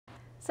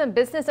Some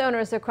business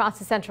owners across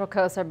the Central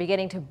Coast are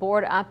beginning to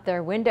board up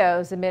their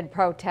windows amid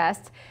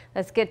protests.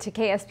 Let's get to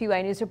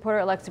KSBY News reporter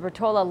Alexa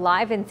Bertola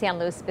live in San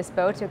Luis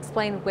Obispo to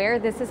explain where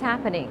this is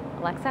happening.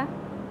 Alexa?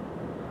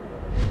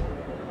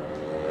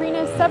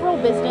 Karina, several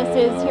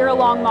businesses here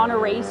along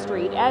Monterey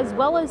Street, as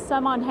well as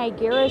some on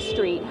Higuera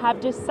Street,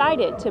 have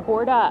decided to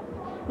board up.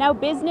 Now,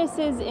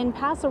 businesses in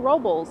Paso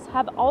Robles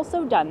have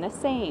also done the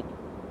same.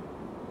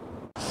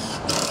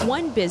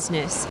 One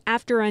business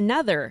after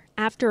another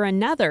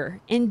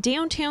in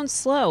downtown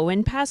SLO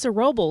and Paso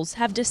Robles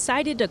have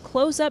decided to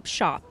close up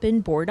shop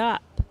and board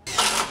up.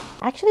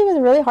 Actually, it was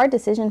a really hard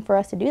decision for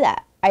us to do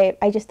that.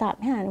 I just thought,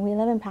 man, we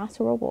live in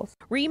Paso Robles.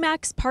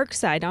 Remax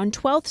Parkside on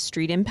 12th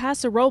Street in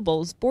Paso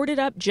Robles boarded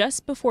up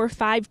just before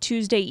 5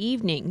 Tuesday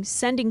evening,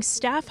 sending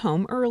staff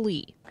home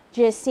early.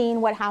 Just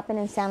seeing what happened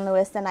in San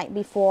Luis the night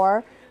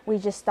before, we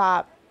just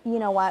thought, you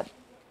know what,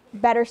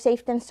 better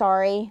safe than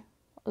sorry.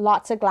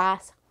 Lots of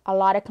glass, a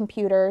lot of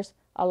computers,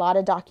 a lot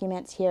of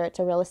documents here. It's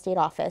a real estate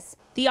office.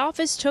 The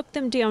office took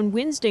them down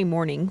Wednesday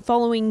morning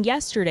following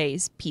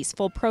yesterday's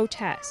peaceful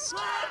protest.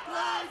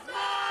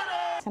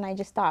 And I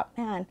just thought,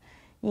 man,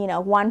 you know,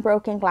 one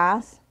broken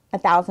glass,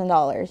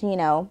 $1,000, you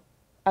know,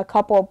 a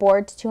couple of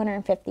boards,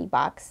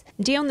 $250.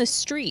 Down the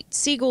street,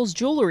 Siegel's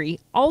Jewelry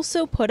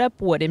also put up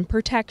wooden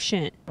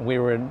protection. We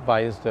were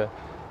advised to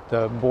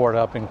board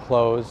up and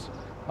close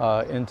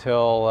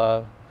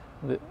until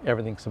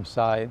everything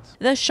subsides.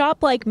 The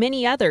shop, like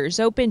many others,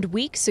 opened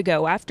weeks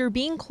ago after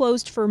being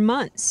closed for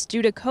months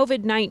due to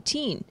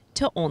COVID-19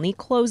 to only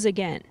close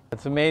again.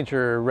 It's a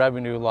major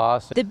revenue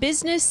loss. The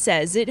business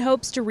says it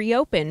hopes to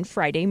reopen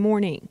Friday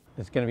morning.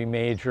 It's going to be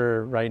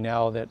major right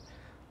now that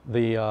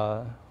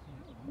the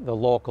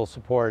local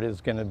support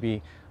is going to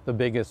be the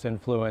biggest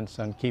influence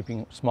on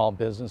keeping small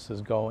businesses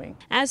going.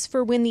 As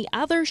for when the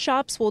other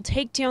shops will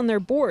take down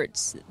their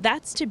boards,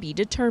 that's to be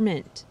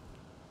determined.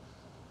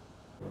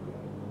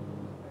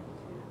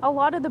 A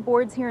lot of the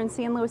boards here in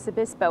San Luis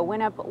Obispo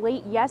went up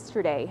late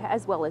yesterday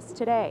as well as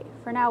today.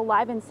 For now,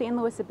 live in San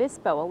Luis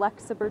Obispo,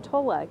 Alexa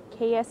Bertola,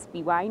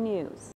 KSBY News.